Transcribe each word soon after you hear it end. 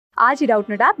आज ही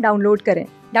Doubtnut app download करें।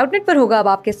 डाउटनट पर होगा अब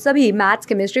आपके सभी मैथ्स,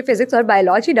 केमिस्ट्री, फिजिक्स और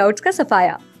बायोलॉजी डाउट्स का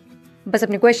सफाया। बस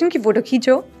अपने क्वेश्चन की फोटो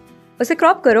खींचो, उसे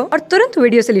क्रॉप करो और तुरंत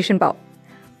वीडियो सोल्यूशन पाओ।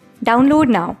 Download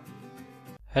now.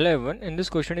 Hello everyone, in this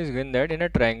question is given that in a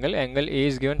triangle, angle A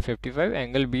is given 55,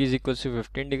 angle B is equals to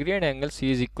 15 degree and angle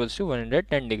C is equals to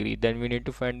 110 degree. Then we need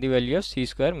to find the value of C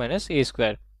square minus A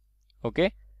square. Okay,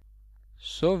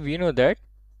 so we know that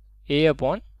A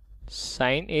upon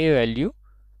sine A value,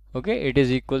 okay, it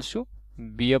is equals to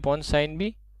B upon sine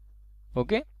B,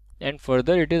 okay, and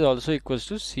further it is also equals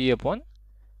to C upon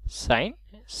sine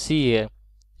C here.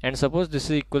 And suppose this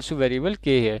is equals to variable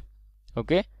K here,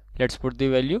 okay, let's put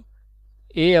the value.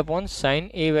 A upon sine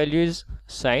A value is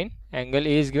sine, angle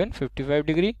A is given 55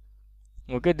 degree,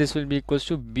 okay, this will be equals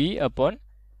to B upon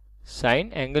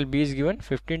sine, angle B is given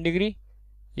 15 degree,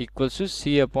 equals to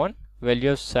C upon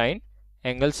value of sine,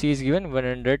 angle C is given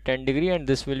 110 degree, and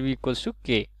this will be equals to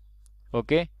K.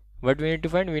 Okay, what we need to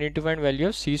find? We need to find value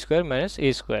of C square minus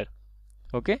A square.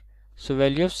 Okay, so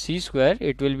value of C square,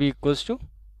 it will be equals to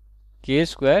K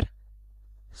square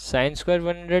sine square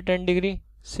 110 degree,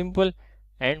 simple.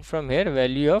 And from here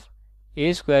value of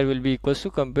A square will be equals to,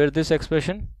 compare this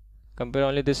expression, compare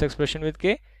only this expression with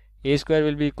K, A square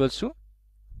will be equals to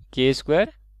K square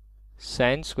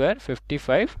sine square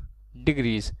 55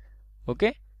 degrees.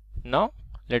 Okay, now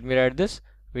let me write this.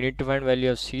 We need to find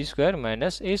value of C square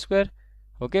minus A square.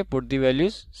 Okay, put the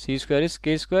values. C square is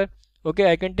K square. Okay,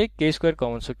 I can take K square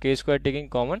common, so K square taking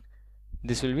common,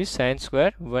 this will be sine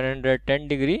square 110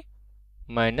 degree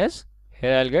minus,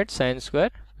 here I'll get sine square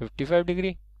 55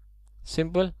 degree,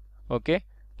 simple. Okay,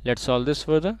 let's solve this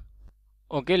further.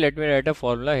 Okay, let me write a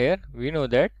formula here. We know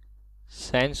that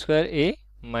sine square A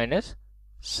minus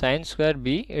sine square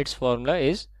B, its formula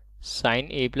is sine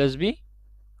A plus B,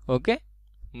 okay,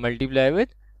 multiply with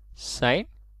sine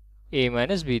A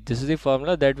minus B. This is the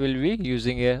formula that we'll be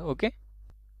using here. Okay,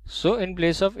 so in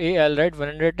place of A I'll write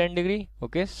 110 degree,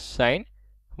 okay, sine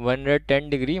 110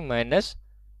 degree minus,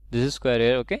 this is square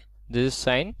here, okay, this is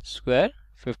sine square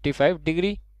 55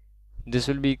 degree, this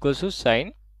will be equals to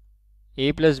sine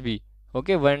A plus B,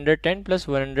 okay, 110 plus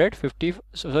 150,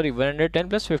 sorry, 110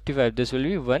 plus 55, this will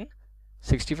be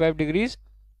 165 degrees,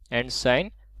 and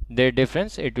sine their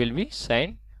difference, it will be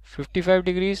sine 55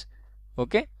 degrees.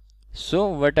 Okay, so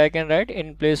what I can write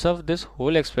in place of this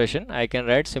whole expression, I can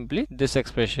write simply this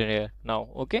expression here now.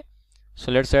 Okay,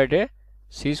 so let's write here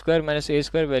C square minus A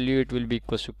square value, it will be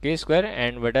equals to K square,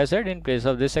 and what I said, in place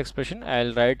of this expression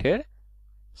I'll write here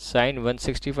sine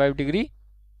 165 degree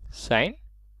sine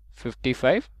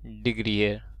 55 degree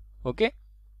here. Okay,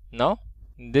 now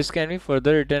this can be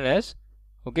further written as,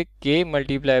 okay, K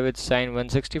multiply with sine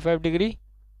 165 degree,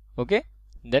 okay,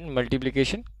 then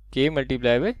multiplication K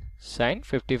multiply with sine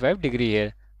 55 degree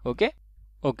here. Okay,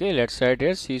 okay, let's write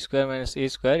here C square minus A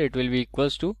square, it will be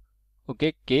equals to,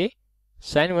 okay, K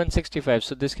sine 165,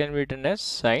 so this can be written as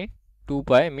sine 2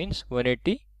 pi means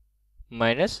 180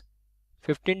 minus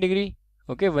 15 degree,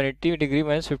 okay, 180 degree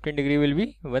minus 15 degree will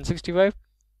be 165,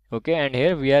 okay, and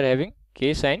here we are having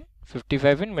K sine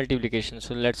 55 in multiplication,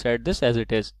 so let's write this as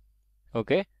it is.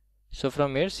 Okay, so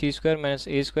from here C square minus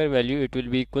A square value, it will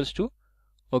be equals to,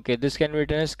 okay, this can be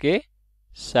written as K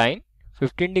sine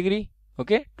 15 degree,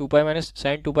 okay, 2 pi minus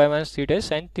sine 2 pi minus theta is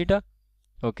sine theta,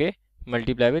 okay,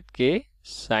 multiply with K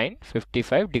sine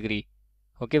 55 degree.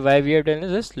 Okay, why we have done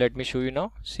this, let me show you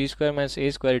now. C square minus A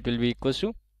square, it will be equals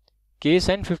to K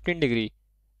sine 15 degree.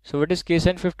 So what is K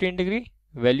sine 15 degree?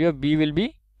 Value of B will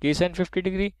be K sine 50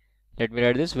 degree. Let me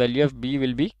write this, value of B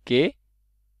will be K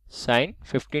sine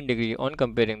 15 degree on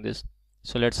comparing this.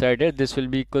 So let's write it, this will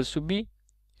be equals to B,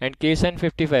 and K sine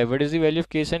 55, what is the value of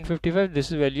K sine 55?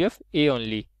 This is value of A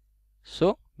only,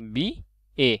 so B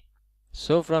A.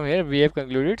 So from here we have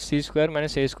concluded C square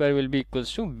minus A square will be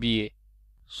equals to B A.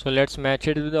 So let's match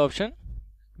it with the option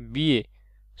B A.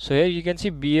 So here you can see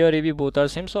B A or A B both are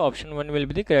same, so option 1 will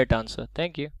be the correct answer.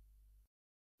 Thank you.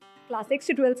 Class 6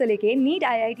 से 12 से लेके NEET,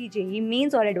 IIT JEE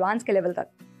mains और advance के level तक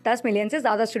 10 million से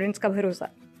ज्यादा students का भरोसा।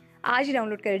 आज ही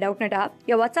डाउनलोड करें डाउटनट ऐप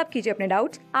या व्हाट्सएप कीजिए अपने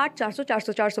डाउट्स 8400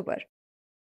 400 400 पर।